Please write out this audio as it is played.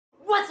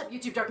What's up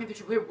YouTube, Dark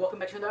Future here. Welcome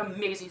back to another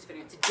amazing news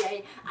video.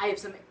 Today I have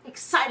some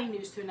exciting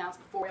news to announce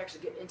before we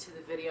actually get into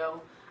the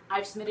video.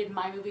 I've submitted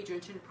my movie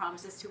Drenching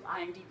Promises to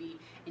IMDb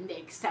and they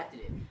accepted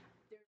it.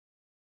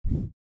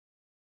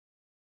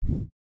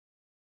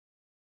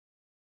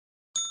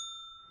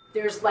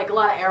 There's like a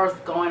lot of errors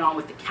going on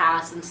with the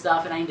cast and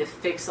stuff, and I need to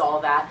fix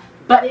all that.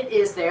 But it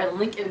is there. The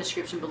link in the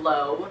description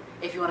below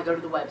if you want to go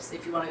to the website,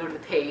 if you want to go to the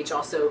page.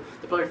 Also,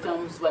 the Blurred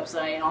Films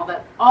website and all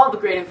that. All the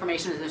great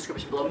information is in the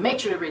description below. Make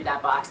sure to read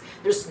that box.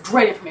 There's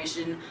great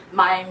information.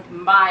 My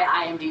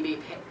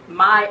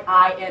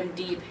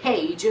IMDb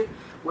page,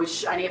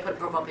 which I need to put a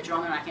profile picture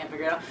on there, and I can't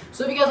figure it out.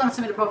 So if you guys want to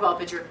submit a profile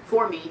picture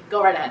for me,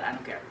 go right ahead. I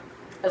don't care,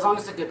 as long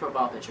as it's a good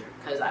profile picture,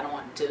 because I don't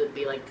want to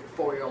be like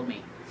 4-year-old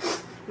me.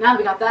 Now that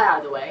we got that out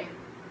of the way,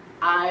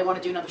 I want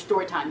to do another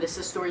story time. This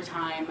is story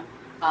time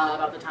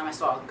about the time I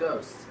saw a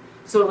ghost.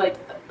 So like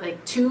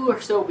 2 or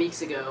so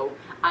weeks ago,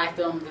 I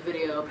filmed the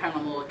video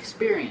Paranormal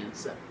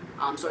Experience,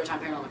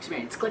 Storytime Paranormal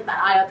Experience. Click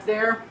that eye up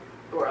there,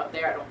 or up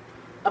there.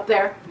 Up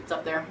there. It's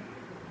up there.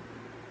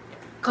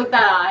 Click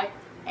that eye,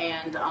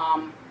 and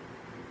wow,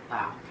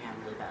 okay,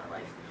 I'm really bad at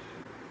life.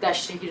 That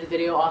should take you to the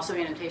video. Also,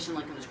 annotation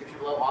link in the description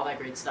below. All that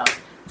great stuff.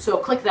 So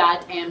click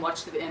that and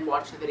watch the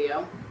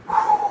video.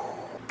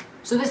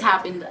 So this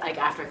happened like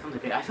after I filmed the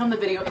video. I filmed the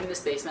video in this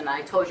basement, and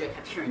I told you I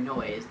kept hearing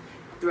noise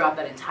throughout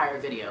that entire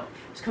video.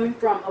 It's coming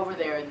from over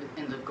there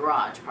in the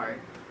garage part.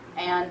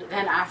 And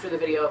then after the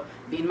video,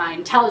 being my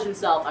intelligent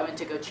self, I went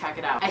to go check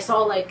it out. I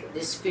saw like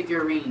this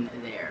figurine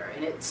there,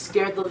 and it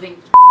scared the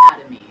living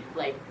out of me.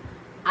 Like,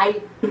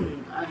 I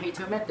hate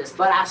to admit this,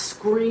 but I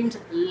screamed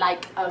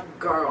like a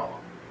girl.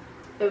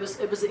 It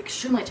was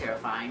extremely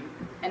terrifying.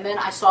 And then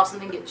I saw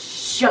something get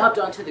shoved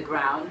onto the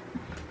ground.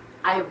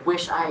 I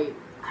wish that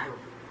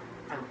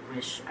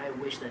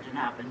didn't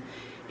happen.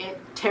 It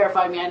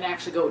terrified me. I didn't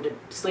actually go to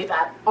sleep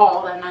at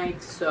all that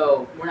night,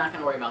 so we're not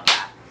gonna worry about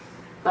that.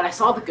 But I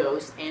saw the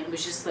ghost, and it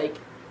was just like,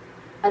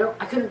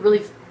 I couldn't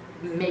really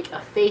make a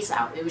face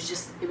out. It was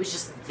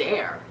just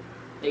there.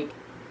 Like,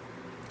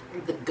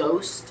 the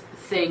ghost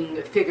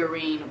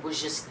figurine was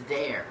just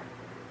there.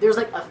 There's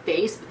like a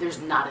face, but there's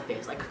not a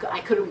face. Like, I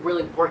couldn't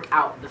really work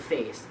out the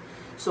face.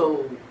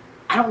 So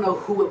I don't know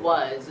who it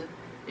was.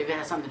 If it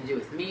has something to do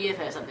with me, if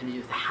it has something to do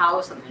with the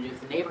house, something to do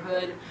with the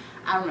neighborhood.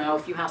 I don't know, a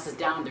few houses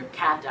down, their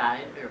cat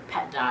died, or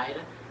pet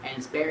died, and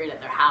it's buried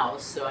at their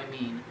house. So, I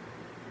mean,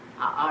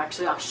 I'll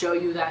show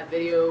you that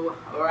video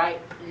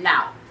right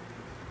now.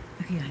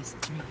 Okay, guys,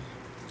 it's right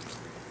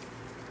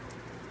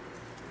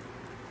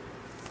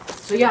here.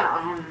 So,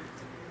 yeah,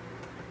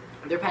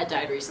 their pet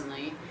died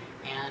recently,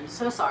 and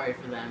so sorry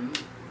for them.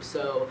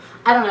 So,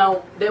 I don't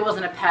know, there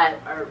wasn't a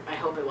pet, or I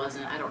hope it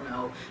wasn't, I don't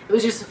know. It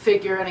was just a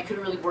figure, and I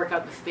couldn't really work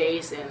out the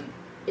face, and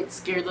it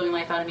scared the living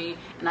life out of me.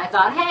 And I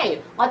thought,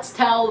 hey, let's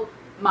tell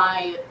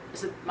my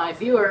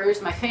viewers,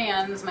 my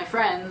fans, my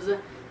friends,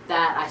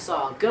 that I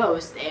saw a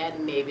ghost,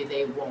 and maybe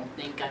they won't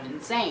think I'm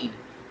insane.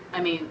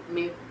 I mean,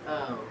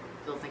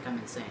 they'll think I'm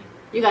insane.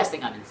 You guys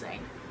think I'm insane.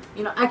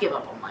 You know, I give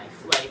up on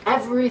life. Like,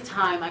 every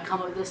time I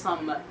come up with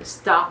some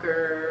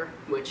stalker,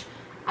 which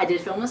I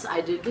did film this,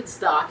 I did get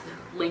stalked,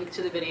 link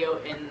to the video,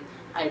 and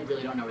I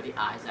really don't know where the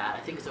eye's at. I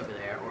think it's over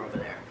there or over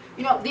there.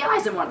 You know, the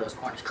eye's in one of those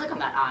corners. Click on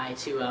that eye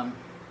to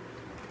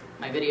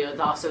my video.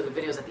 Also, the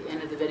video's at the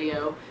end of the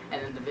video,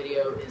 and then the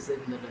video is in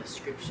the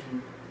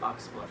description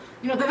box below.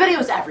 You know, the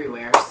video's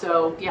everywhere,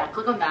 so yeah,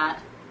 click on that,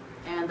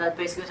 and that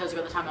basically tells you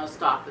about the time I was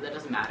stalked, but that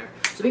doesn't matter.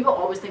 So people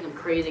always think I'm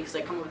crazy because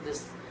I come up with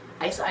this,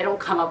 I don't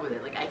come up with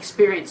it. Like, I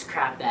experience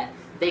crap that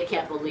they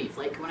can't believe.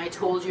 Like, when I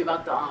told you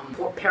about the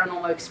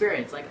paranormal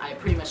experience, like, I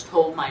pretty much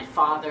told my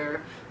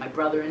father, my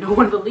brother, and no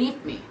one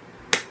believed me.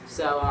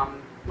 So,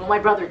 well, my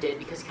brother did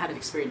because he kind of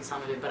experienced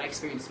some of it, but I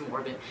experienced more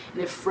of it,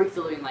 and it freaked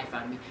the living life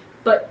out of me.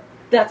 But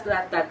that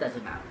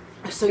doesn't matter.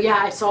 So yeah,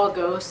 I saw a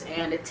ghost,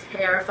 and it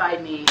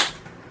terrified me,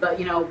 but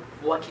you know,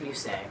 what can you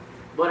say?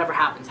 Whatever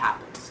happens,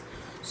 happens.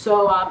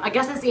 So, I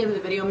guess that's the end of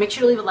the video. Make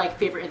sure to leave a like,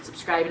 favorite, and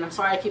subscribe. And I'm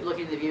sorry I keep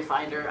looking at the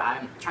viewfinder.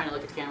 I'm trying to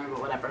look at the camera, but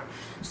whatever.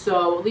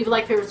 So, leave a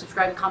like, favorite,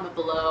 subscribe, and comment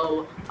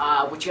below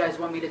what you guys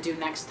want me to do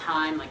next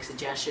time, like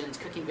suggestions,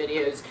 cooking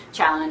videos,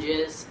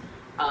 challenges.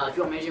 If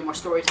you want me to do more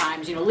story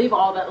times, you know, leave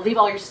all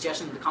your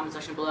suggestions in the comment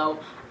section below.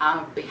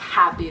 I'll be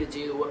happy to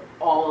do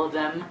all of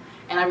them.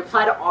 And I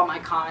reply to all my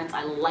comments.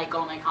 I like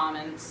all my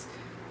comments,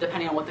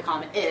 depending on what the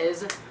comment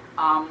is.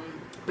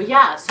 But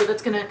yeah, so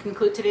that's going to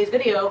conclude today's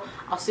video.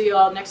 I'll see you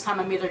all next time.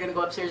 I'm either going to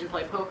go upstairs and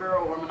play poker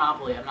or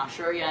Monopoly. I'm not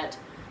sure yet,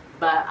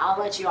 but I'll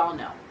let you all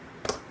know.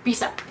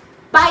 Peace out.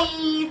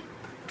 Bye!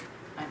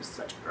 I'm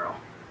such a girl.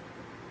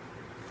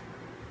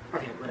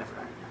 Okay, whatever.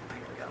 I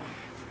gotta go.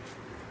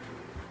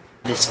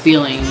 This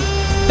feeling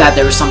that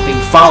there was something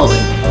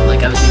following me.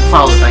 Like I was being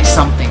followed by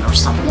something or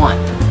someone.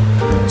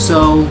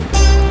 So,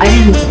 I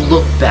didn't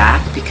look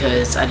back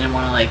because I didn't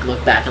want to like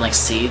look back and like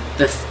see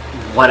the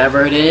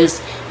whatever it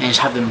is and just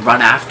have them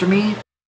run after me.